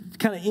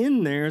kind of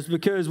end there is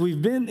because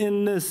we've been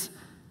in this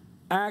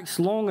Acts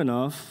long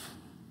enough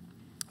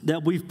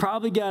that we've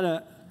probably we've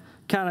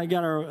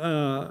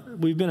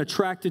been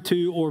attracted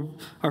to, or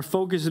our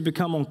focus has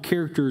become on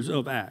characters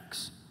of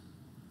Acts.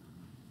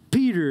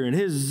 Peter and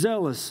his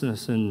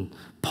zealousness, and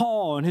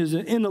Paul and his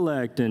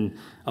intellect, and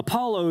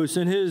Apollos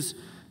and his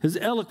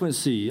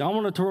eloquency. I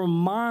wanted to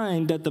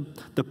remind that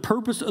the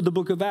purpose of the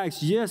book of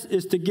Acts, yes,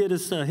 is to get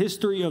us a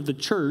history of the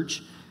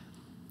church,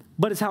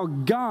 but it's how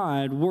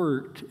God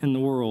worked in the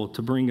world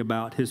to bring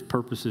about his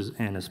purposes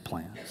and his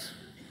plans.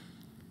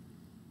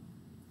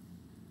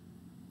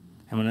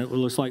 And what it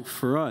looks like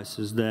for us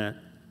is that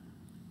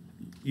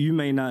you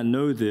may not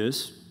know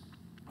this,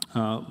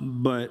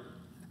 but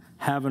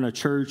having a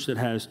church that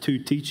has 2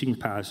 teaching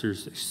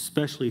pastors,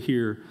 especially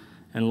here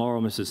in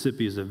Laurel,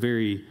 Mississippi, is a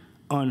very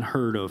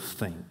unheard of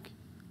thing.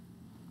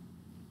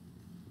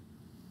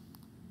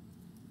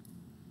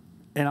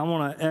 And I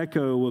want to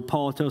echo what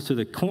Paul tells to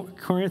the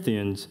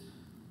Corinthians.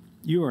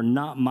 You are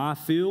not my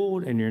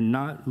field and you're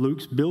not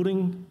Luke's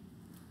building.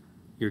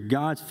 You're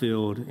God's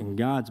field and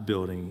God's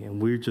building,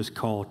 and we're just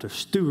called to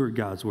steward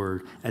God's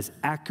word as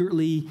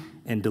accurately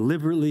and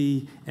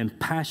deliberately and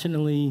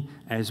passionately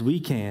as we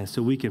can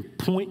so we can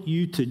point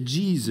you to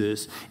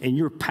Jesus, and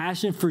your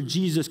passion for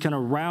Jesus can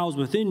arouse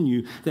within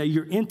you that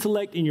your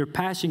intellect and your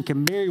passion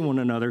can marry one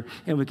another,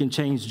 and we can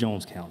change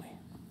Jones County.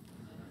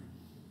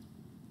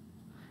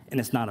 And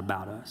it's not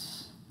about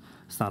us.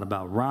 It's not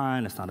about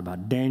Ryan. It's not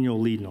about Daniel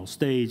leading on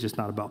stage. It's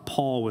not about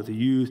Paul with the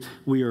youth.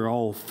 We are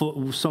all,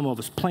 some of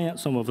us plant,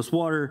 some of us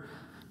water,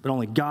 but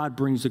only God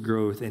brings the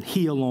growth, and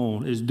he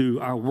alone is due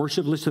our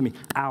worship. Listen to me,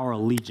 our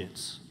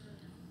allegiance.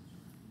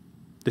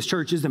 This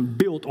church isn't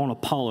built on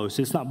Apollos.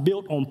 It's not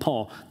built on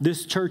Paul.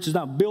 This church is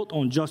not built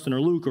on Justin or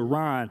Luke or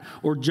Ryan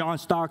or John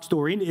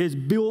Stockstory. It is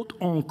built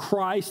on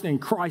Christ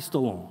and Christ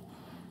alone.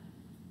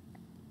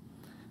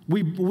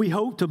 We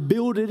hope to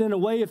build it in a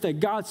way, if that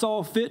God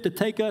saw fit to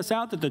take us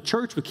out, that the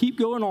church would keep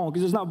going on,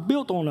 because it's not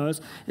built on us.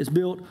 It's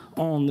built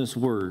on this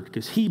word,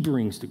 because he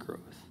brings the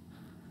growth.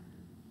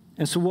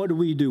 And so what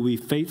do? We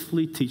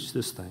faithfully teach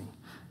this thing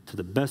to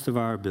the best of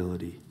our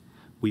ability.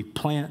 We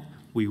plant,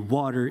 we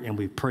water, and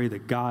we pray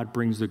that God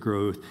brings the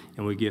growth,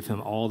 and we give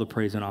him all the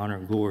praise and honor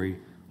and glory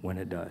when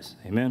it does.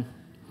 Amen?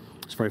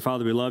 Let's pray.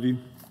 Father, we love you.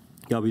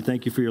 God, we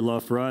thank you for your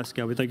love for us.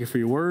 God, we thank you for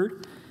your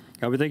word.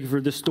 God, we thank you for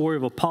this story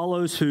of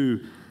Apollos who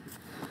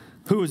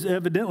was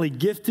evidently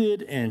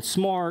gifted and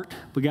smart,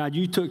 but God,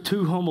 you took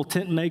 2 humble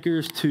tent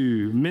makers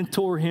to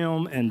mentor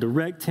him and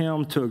direct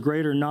him to a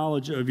greater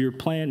knowledge of your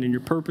plan and your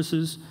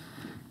purposes.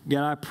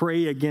 God, I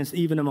pray against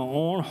even in my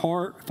own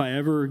heart, if I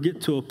ever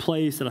get to a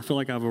place that I feel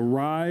like I've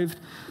arrived,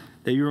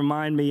 that you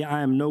remind me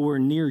I am nowhere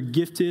near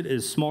gifted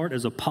as smart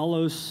as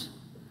Apollos.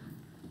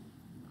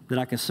 that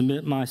I can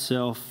submit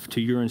myself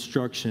to your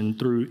instruction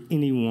through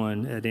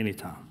anyone at any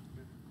time.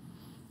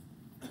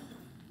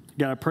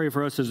 God, I pray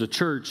for us as a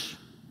church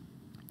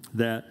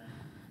that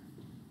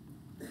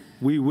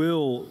we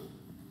will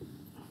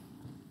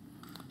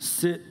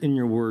sit in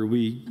your word.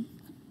 We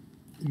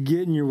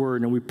get in your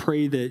word, and we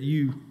pray that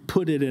you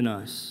put it in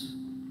us.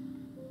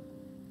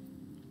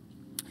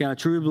 God, I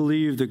truly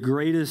believe the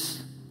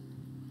greatest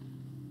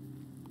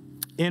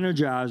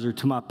energizer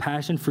to my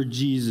passion for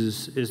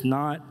Jesus is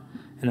not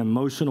an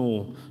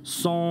emotional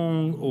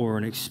song or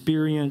an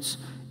experience,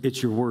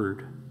 it's your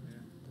word.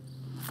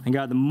 And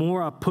God, the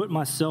more I put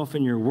myself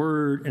in your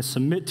word and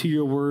submit to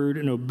your word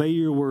and obey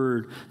your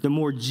word, the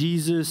more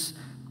Jesus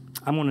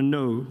I want to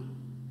know.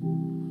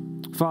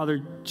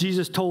 Father,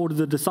 Jesus told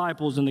the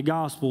disciples in the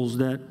Gospels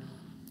that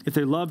if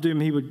they loved him,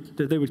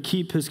 that they would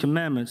keep his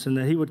commandments and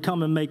that he would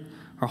come and make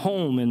our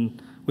home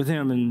with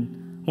him.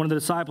 And one of the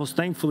disciples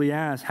thankfully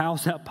asked, how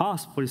is that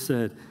possible? He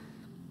said,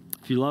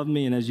 if you love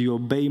me and as you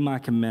obey my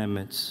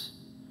commandments,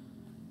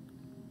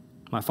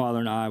 my Father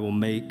and I will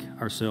make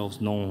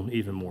ourselves known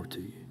even more to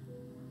you.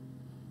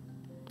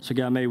 So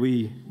God, may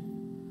we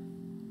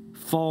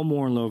fall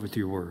more in love with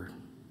your word.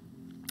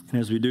 And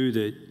as we do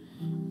that,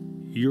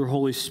 your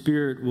Holy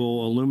Spirit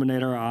will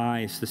illuminate our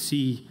eyes to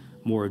see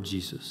more of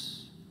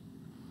Jesus.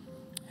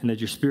 And that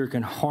your Spirit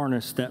can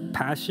harness that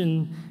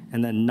passion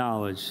and that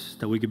knowledge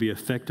that we could be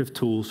effective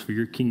tools for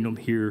your kingdom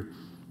here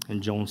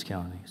in Jones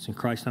County. It's in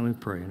Christ's name we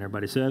pray. And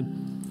everybody said,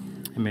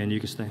 amen. You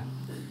can stand.